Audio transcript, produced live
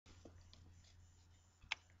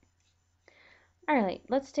All right,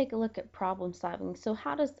 let's take a look at problem solving. So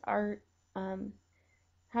how does our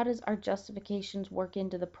justifications work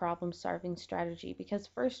into the problem solving strategy? Because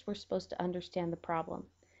first we're supposed to understand the problem.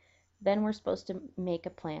 Then we're supposed to make a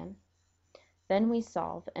plan. Then we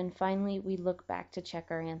solve, and finally we look back to check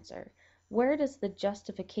our answer. Where does the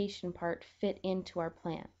justification part fit into our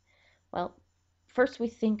plan? Well, first we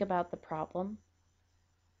think about the problem.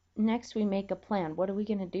 Next we make a plan. What are we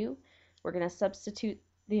going to do? We're going to substitute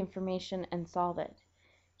the information and solve it.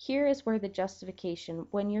 Here is where the justification,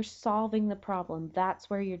 when you're solving the problem, that's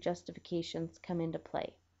where your justifications come into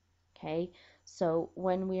play. Okay, so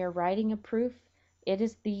when we are writing a proof, it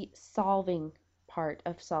is the solving part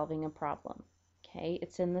of solving a problem. Okay,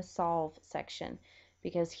 it's in the solve section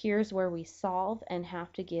because here's where we solve and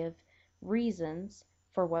have to give reasons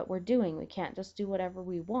for what we're doing. We can't just do whatever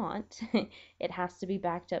we want. It has to be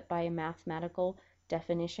backed up by a mathematical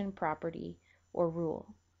definition, property, or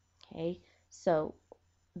rule. Okay, so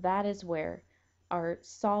that is where our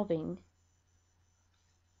solving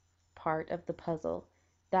part of the puzzle,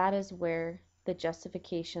 that is where the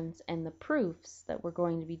justifications and the proofs that we're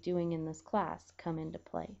going to be doing in this class come into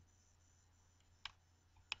play.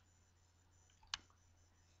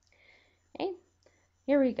 Okay,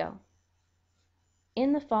 here we go.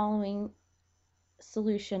 In the following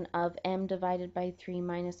solution of m divided by 3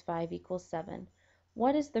 minus 5 equals 7,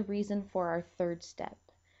 what is the reason for our third step?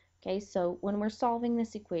 Okay, so when we're solving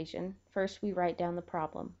this equation, first we write down the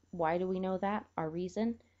problem. Why do we know that? Our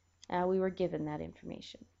reason? We were given that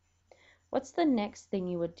information. What's the next thing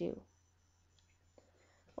you would do?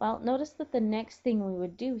 Well, notice that the next thing we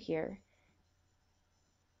would do here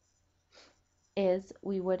is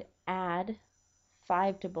we would add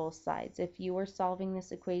 5 to both sides. If you were solving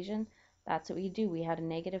this equation, that's what we do. We had a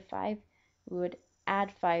negative 5. We would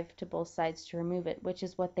add 5 to both sides to remove it, which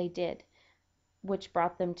is what they did, which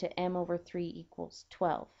brought them to m over 3 equals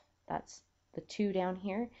 12. That's the 2 down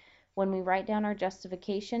here. When we write down our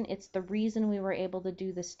justification, it's the reason we were able to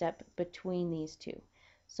do the step between these two.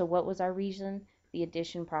 So what was our reason? The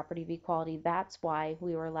addition property of equality. That's why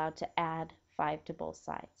we were allowed to add 5 to both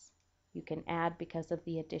sides. You can add because of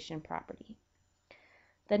the addition property.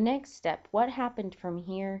 The next step, what happened from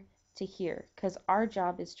here to here? Because our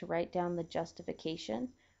job is to write down the justification,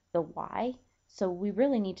 the why. So we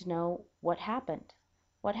really need to know what happened.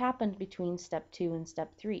 What happened between step 2 and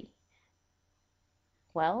step 3?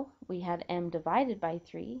 Well, we had m divided by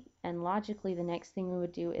 3, and logically the next thing we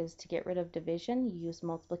would do is to get rid of division, you use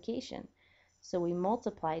multiplication. So we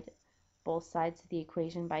multiplied both sides of the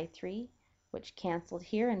equation by 3, which canceled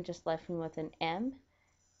here and just left me with an m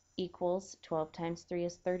equals 12 times 3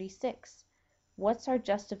 is 36. What's our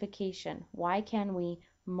justification? Why can we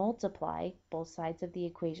multiply both sides of the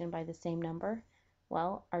equation by the same number?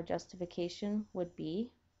 Well, our justification would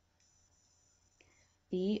be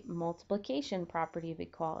the multiplication property of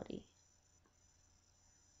equality.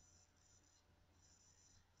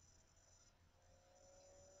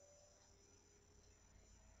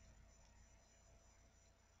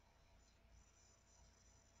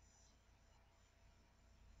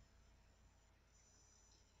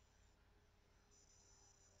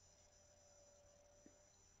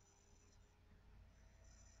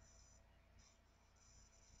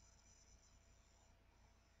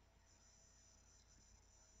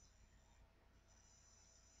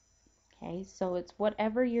 Okay, so it's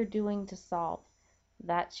whatever you're doing to solve.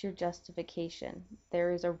 That's your justification.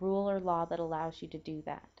 There is a rule or law that allows you to do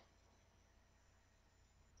that.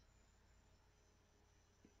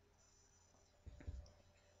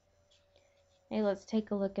 Okay, let's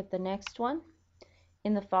take a look at the next one.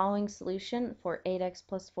 In the following solution for 8x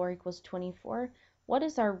plus 4 equals 24, what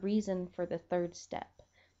is our reason for the third step?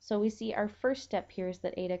 So we see our first step here is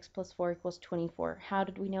that 8x plus 4 equals 24. How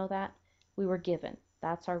did we know that? We were given.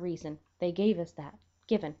 That's our reason. They gave us that.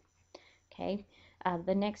 Given. Okay.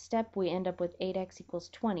 The next step, we end up with 8x equals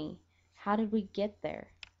 20. How did we get there?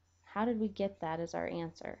 How did we get that as our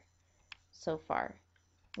answer so far?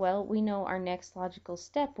 Well, we know our next logical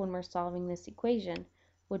step when we're solving this equation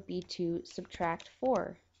would be to subtract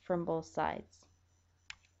 4 from both sides.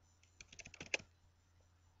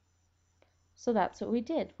 So that's what we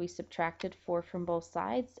did. We subtracted 4 from both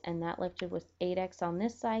sides, and that left us with 8x on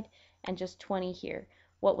this side and just 20 here.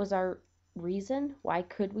 What was our reason? Why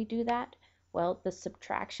could we do that? Well, the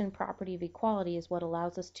subtraction property of equality is what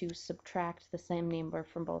allows us to subtract the same number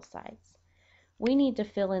from both sides. We need to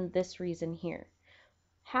fill in this reason here.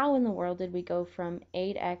 How in the world did we go from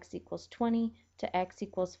 8x equals 20 to x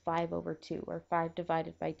equals 5 over 2, or 5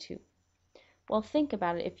 divided by 2? Well, think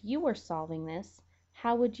about it. If you were solving this,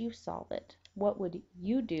 how would you solve it? What would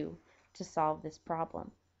you do to solve this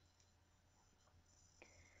problem?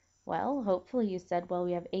 Well, hopefully you said, well,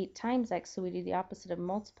 we have 8 times x, so we do the opposite of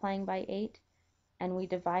multiplying by 8, and we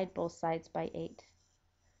divide both sides by 8,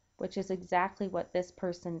 which is exactly what this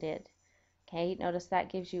person did. Okay, notice that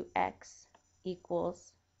gives you x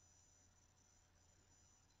equals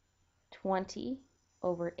 20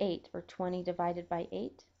 over 8, or 20 divided by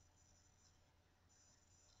 8.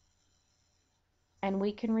 And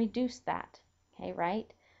we can reduce that, okay,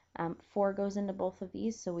 right? 4 goes into both of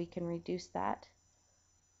these, so we can reduce that.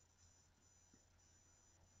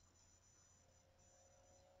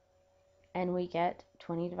 And we get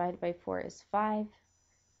 20 divided by 4 is 5,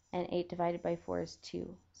 and 8 divided by 4 is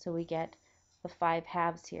 2. So we get the 5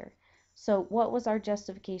 halves here. So what was our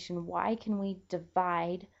justification? Why can we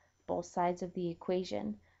divide both sides of the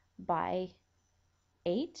equation by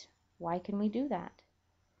 8? Why can we do that?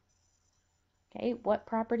 Okay, what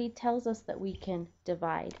property tells us that we can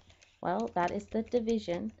divide? Well, that is the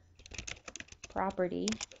division property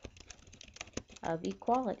of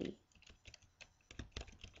equality.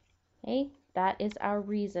 Okay, that is our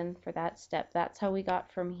reason for that step. That's how we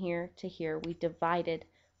got from here to here. We divided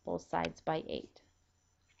both sides by 8.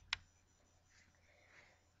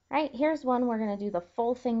 All right, here's one we're going to do the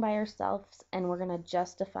full thing by ourselves, and we're going to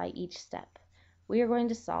justify each step. We are going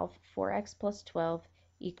to solve 4x plus 12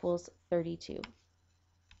 equals 32.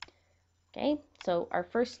 Okay, so our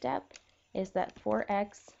first step is that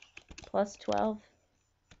 4x plus 12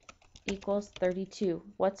 equals 32.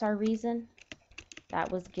 What's our reason? That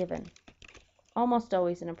was given. Almost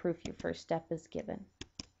always in a proof, your first step is given.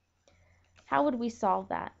 How would we solve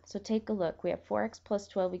that? So take a look. We have 4x plus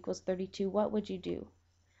 12 equals 32. What would you do?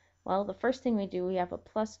 Well, the first thing we do, we have a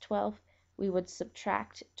plus 12. We would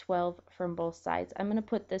subtract 12 from both sides. I'm going to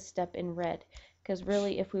put this step in red, because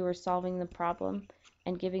really if we were solving the problem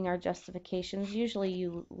and giving our justifications, usually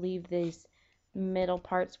you leave these middle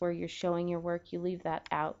parts where you're showing your work, you leave that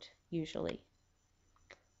out usually.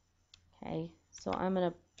 Okay, so I'm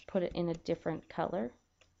going to put it in a different color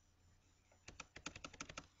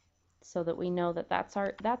so that we know that that's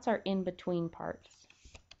our in-between parts.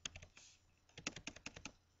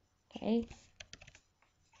 Okay,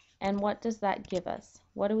 and what does that give us?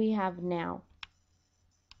 What do we have now?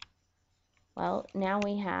 Well, now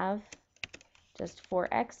we have just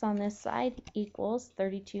 4x on this side equals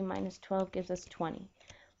 32 minus 12 gives us 20.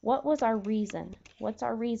 What was our reason? What's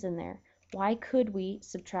our reason there? Why could we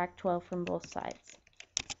subtract 12 from both sides?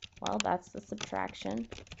 Well, that's the subtraction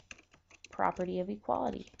property of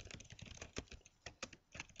equality.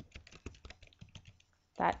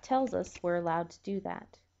 That tells us we're allowed to do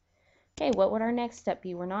that. Okay, what would our next step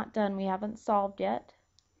be? We're not done. We haven't solved yet.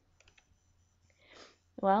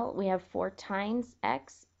 Well, we have 4 times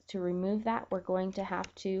x. To remove that, we're going to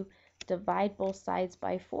have to divide both sides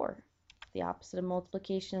by 4. The opposite of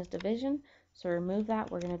multiplication is division. So remove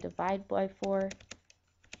that. We're going to divide by 4.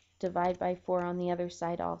 Divide by 4 on the other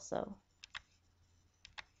side also.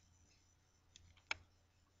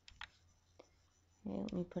 Okay,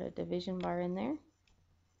 let me put a division bar in there.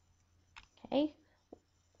 Okay,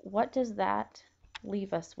 what does that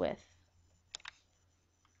leave us with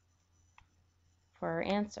for our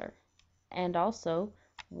answer? And also,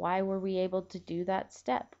 why were we able to do that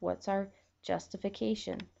step? What's our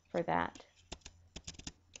justification for that?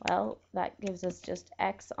 Well, that gives us just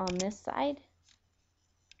x on this side.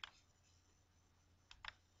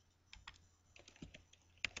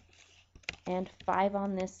 And 5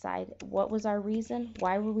 on this side. What was our reason?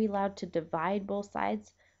 Why were we allowed to divide both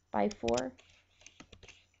sides by 4?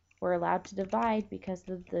 We're allowed to divide because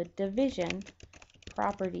of the division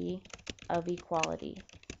property of equality.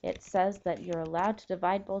 It says that you're allowed to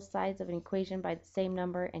divide both sides of an equation by the same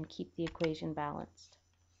number and keep the equation balanced.